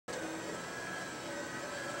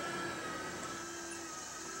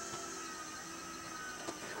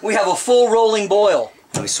we have a full rolling boil.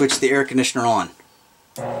 And we switch the air conditioner on.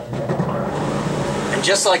 And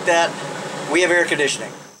just like that, we have air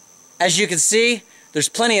conditioning. As you can see, there's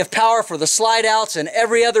plenty of power for the slide outs and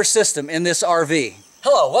every other system in this RV.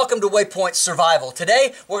 Hello, welcome to Waypoint Survival.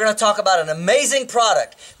 Today, we're going to talk about an amazing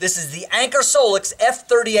product. This is the Anker SOLIX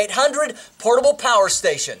F3800 portable power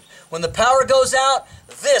station. When the power goes out,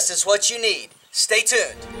 this is what you need. Stay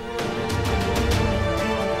tuned.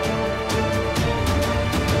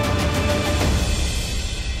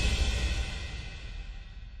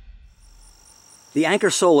 The Anker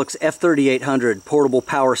SOLIX F3800 portable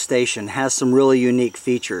power station has some really unique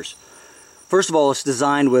features. First of all, it's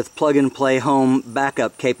designed with plug-and-play home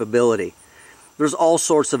backup capability. There's all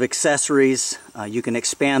sorts of accessories. You can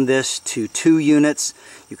expand this to 2 units.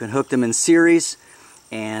 You can hook them in series,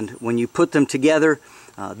 and when you put them together,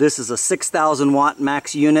 this is a 6,000 watt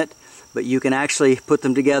max unit, but you can actually put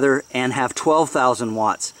them together and have 12,000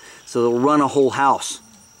 watts, so it'll run a whole house.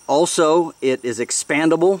 Also, it is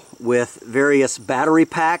expandable with various battery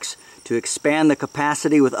packs to expand the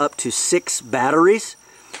capacity with up to 6 batteries.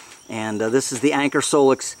 And this is the Anker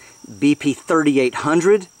SOLIX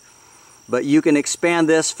BP3800. But you can expand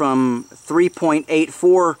this from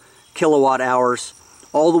 3.84 kilowatt hours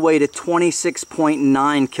all the way to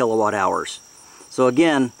 26.9 kilowatt hours. So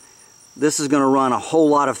again, this is going to run a whole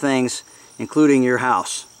lot of things, including your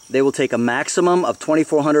house. They will take a maximum of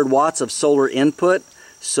 2,400 watts of solar input.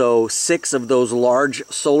 So 6 of those large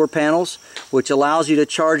solar panels, which allows you to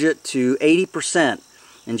charge it to 80%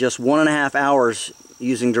 in just 1.5 hours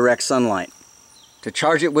using direct sunlight. To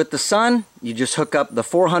charge it with the sun, you just hook up the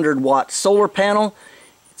 400 watt solar panel.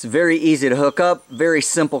 It's very easy to hook up, very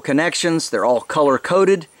simple connections. They're all color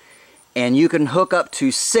coded, and you can hook up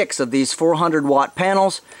to 6 of these 400 watt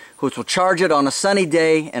panels, which will charge it on a sunny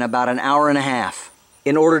day in about 1.5 hours.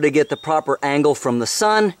 In order to get the proper angle from the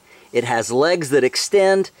sun, it has legs that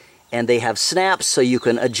extend, and they have snaps so you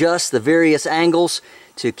can adjust the various angles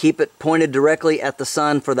to keep it pointed directly at the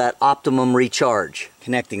sun for that optimum recharge.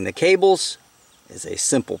 Connecting the cables is a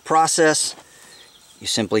simple process. You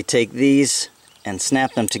simply take these and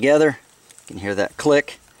snap them together. You can hear that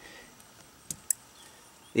click.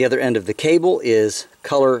 The other end of the cable is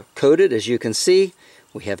color coded, as you can see.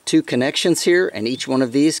 We have 2 connections here, and each one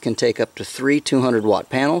of these can take up to 3 200 watt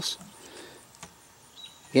panels.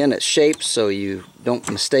 Again, it's shaped so you don't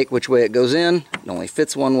mistake which way it goes in. It only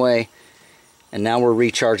fits one way. And now we're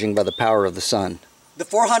recharging by the power of the sun. The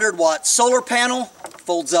 400 watt solar panel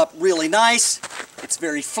folds up really nice. It's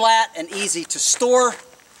very flat and easy to store.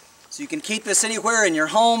 So you can keep this anywhere in your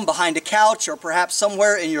home, behind a couch, or perhaps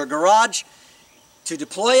somewhere in your garage. To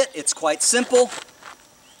deploy it, it's quite simple.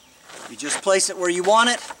 You just place it where you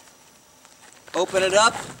want it. Open it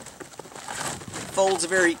up. It folds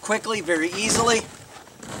very quickly, very easily.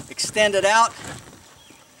 Extend it out,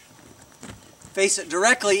 face it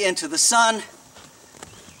directly into the sun,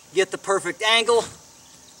 get the perfect angle,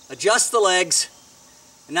 adjust the legs,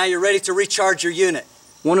 and now you're ready to recharge your unit.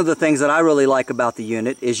 One of the things that I really like about the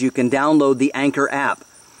unit is you can download the Anker App,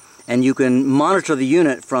 and you can monitor the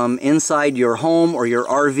unit from inside your home or your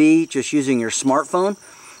RV just using your smartphone.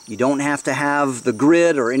 You don't have to have the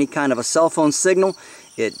grid or any kind of a cell phone signal.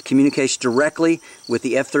 It communicates directly with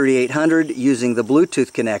the F3800 using the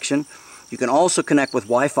Bluetooth connection. You can also connect with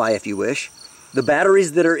Wi-Fi if you wish. The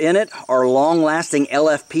batteries that are in it are long-lasting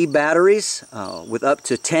LFP batteries with up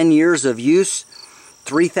to 10 years of use,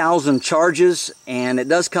 3,000 charges, and it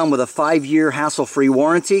does come with a 5-year hassle-free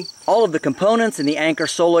warranty. All of the components in the Anker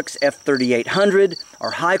SOLIX F3800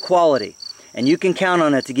 are high quality, and you can count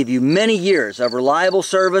on it to give you many years of reliable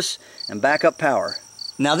service and backup power.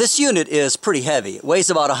 Now this unit is pretty heavy. It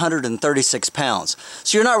weighs about 136 pounds,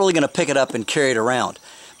 so you're not really going to pick it up and carry it around.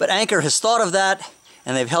 But Anker has thought of that,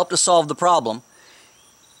 and they've helped to solve the problem.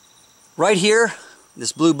 Right here,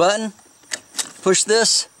 this blue button, push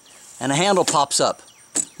this, and a handle pops up,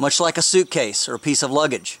 much like a suitcase or a piece of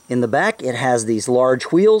luggage. In the back, it has these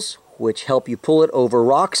large wheels, which help you pull it over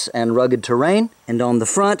rocks and rugged terrain. And on the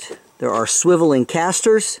front, there are swiveling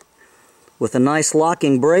casters with a nice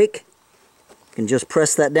locking brake. You can just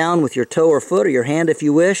press that down with your toe or foot or your hand if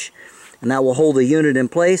you wish, and that will hold the unit in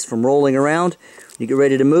place from rolling around. When you get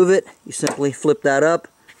ready to move it, you simply flip that up,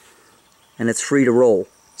 and it's free to roll.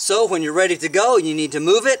 So when you're ready to go and you need to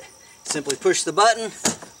move it, simply push the button,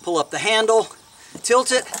 pull up the handle,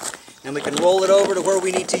 tilt it, and we can roll it over to where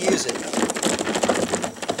we need to use it.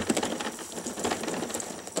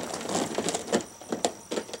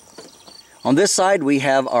 On this side we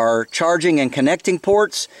have our charging and connecting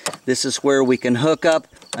ports. This is where we can hook up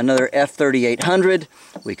another F3800.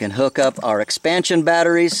 We can hook up our expansion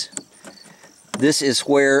batteries. This is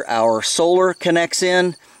where our solar connects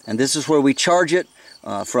in, and this is where we charge it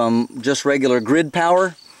from just regular grid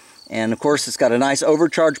power. And of course it's got a nice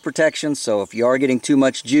overcharge protection, so if you are getting too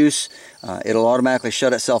much juice, it'll automatically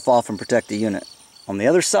shut itself off and protect the unit. On the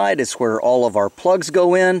other side is where all of our plugs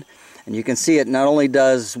go in, and you can see it not only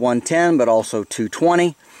does 110 but also 220.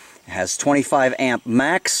 It has 25 amp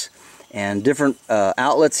max and different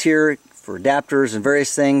outlets here for adapters and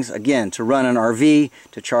various things, again, to run an RV,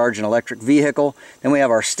 to charge an electric vehicle. Then we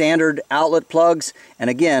have our standard outlet plugs, and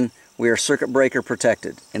again, we are circuit breaker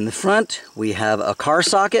protected. In the front, we have a car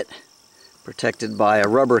socket protected by a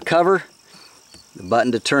rubber cover, the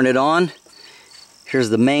button to turn it on.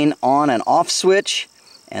 Here's the main on and off switch,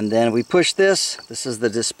 and then we push this. This is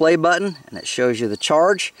the display button, and it shows you the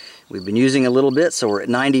charge. We've been using a little bit, so we're at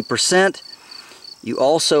 90%. You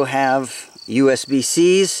also have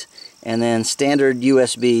USB-Cs and then standard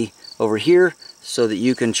USB over here so that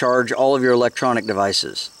you can charge all of your electronic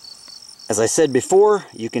devices. As I said before,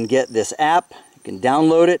 you can get this app, you can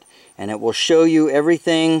download it, and it will show you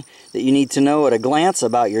everything that you need to know at a glance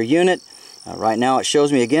about your unit. Right now it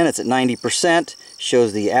shows me again it's at 90%,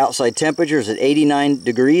 shows the outside temperature is at 89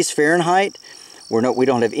 degrees Fahrenheit. We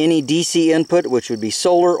don't have any DC input, which would be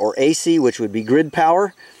solar, or AC, which would be grid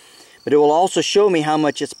power. But it will also show me how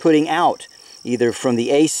much it's putting out, either from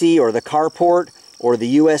the AC or the carport or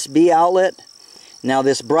the USB outlet. Now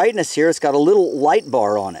this brightness here, it's got a little light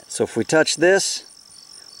bar on it. So if we touch this,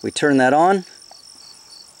 we turn that on,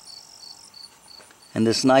 and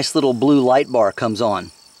this nice little blue light bar comes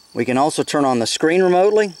on. We can also turn on the screen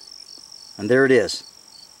remotely, and there it is.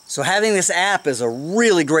 So having this app is a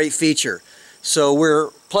really great feature. So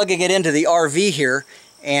we're plugging it into the RV here,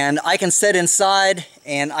 and I can sit inside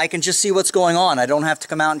and I can just see what's going on. I don't have to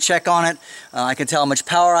come out and check on it. I can tell how much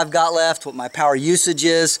power I've got left, what my power usage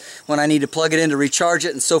is, when I need to plug it in to recharge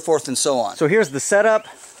it, and so forth and so on. So here's the setup.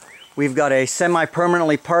 We've got a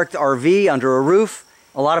semi-permanently parked RV under a roof.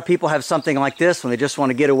 A lot of people have something like this when they just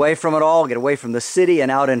want to get away from it all, get away from the city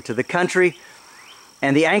and out into the country.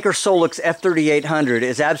 And the Anker SOLIX F3800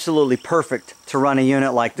 is absolutely perfect to run a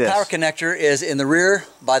unit like this. The power connector is in the rear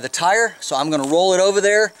by the tire, so I'm going to roll it over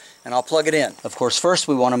there and I'll plug it in. Of course, first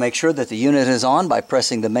we want to make sure that the unit is on by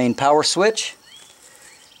pressing the main power switch.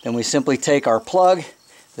 Then we simply take our plug,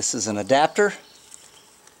 this is an adapter,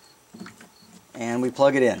 and we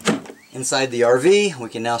plug it in. Inside the RV, we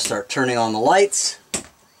can now start turning on the lights.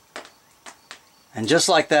 And just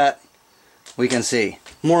like that, we can see.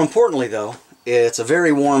 More importantly though, it's a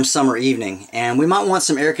very warm summer evening, and we might want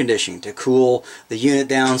some air conditioning to cool the unit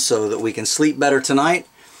down so that we can sleep better tonight.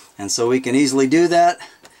 And so we can easily do that.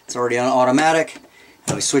 It's already on automatic,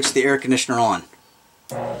 and we switch the air conditioner on.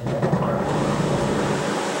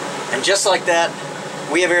 And just like that,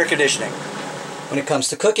 we have air conditioning. When it comes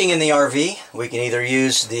to cooking in the RV, we can either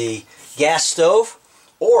use the gas stove,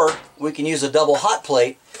 or we can use a double hot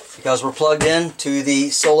plate because we're plugged in to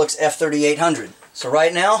the SOLIX F3800. So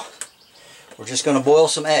right now, we're just going to boil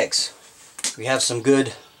some eggs. We have some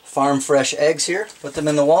good farm fresh eggs here. Put them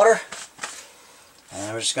in the water,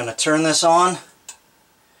 and we're just going to turn this on.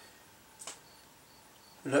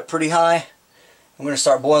 Put it up pretty high. I'm going to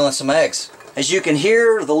start boiling some eggs. As you can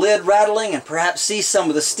hear the lid rattling and perhaps see some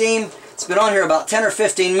of the steam, it's been on here about 10 or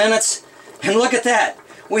 15 minutes, and look at that.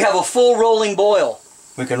 We have a full rolling boil.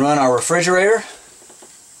 We can run our refrigerator,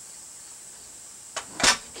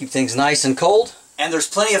 keep things nice and cold. And there's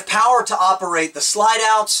plenty of power to operate the slide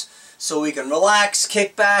outs, so we can relax,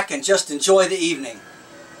 kick back, and just enjoy the evening.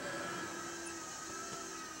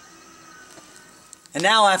 And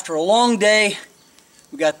now, after a long day,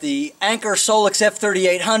 we got the Anker SOLIX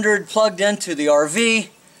F3800 plugged into the RV, a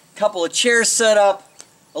couple of chairs set up,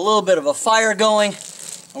 a little bit of a fire going,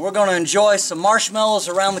 and we're going to enjoy some marshmallows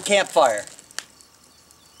around the campfire.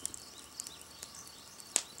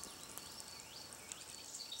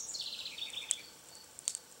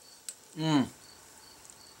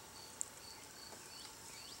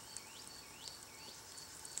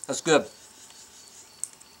 That's good.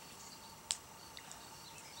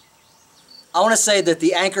 I want to say that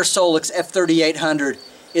the Anker SOLIX F3800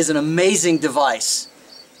 is an amazing device.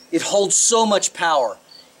 It holds so much power,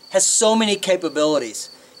 has so many capabilities.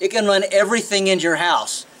 It can run everything in your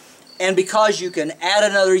house. And because you can add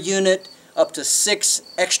another unit, up to 6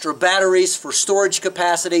 extra batteries for storage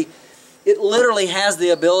capacity, it literally has the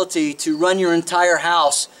ability to run your entire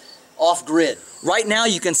house off-grid. Right now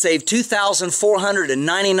you can save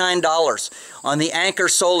 $2,499 on the Anker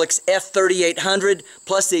SOLIX F3800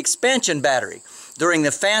 plus the expansion battery during the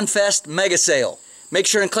FanFest Mega Sale. Make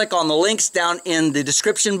sure and click on the links down in the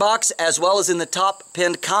description box as well as in the top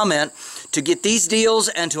pinned comment to get these deals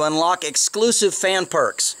and to unlock exclusive fan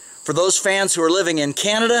perks. For those fans who are living in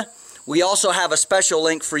Canada, we also have a special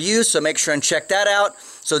link for you, so make sure and check that out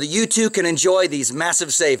so that you too can enjoy these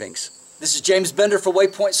massive savings. This is James Bender for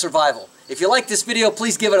Waypoint Survival. If you like this video,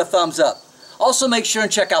 please give it a thumbs up. Also make sure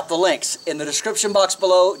and check out the links in the description box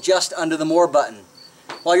below just under the More button.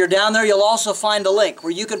 While you're down there, you'll also find a link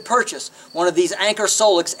where you can purchase one of these Anker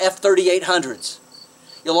SOLIX F3800s.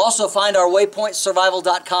 You'll also find our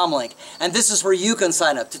waypointsurvival.com link, and this is where you can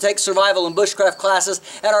sign up to take survival and bushcraft classes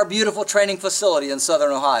at our beautiful training facility in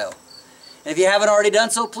Southern Ohio. And if you haven't already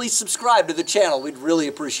done so, please subscribe to the channel. We'd really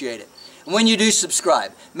appreciate it. And when you do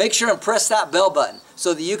subscribe, make sure and press that bell button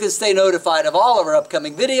so that you can stay notified of all of our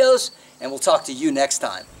upcoming videos, and we'll talk to you next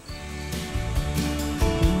time.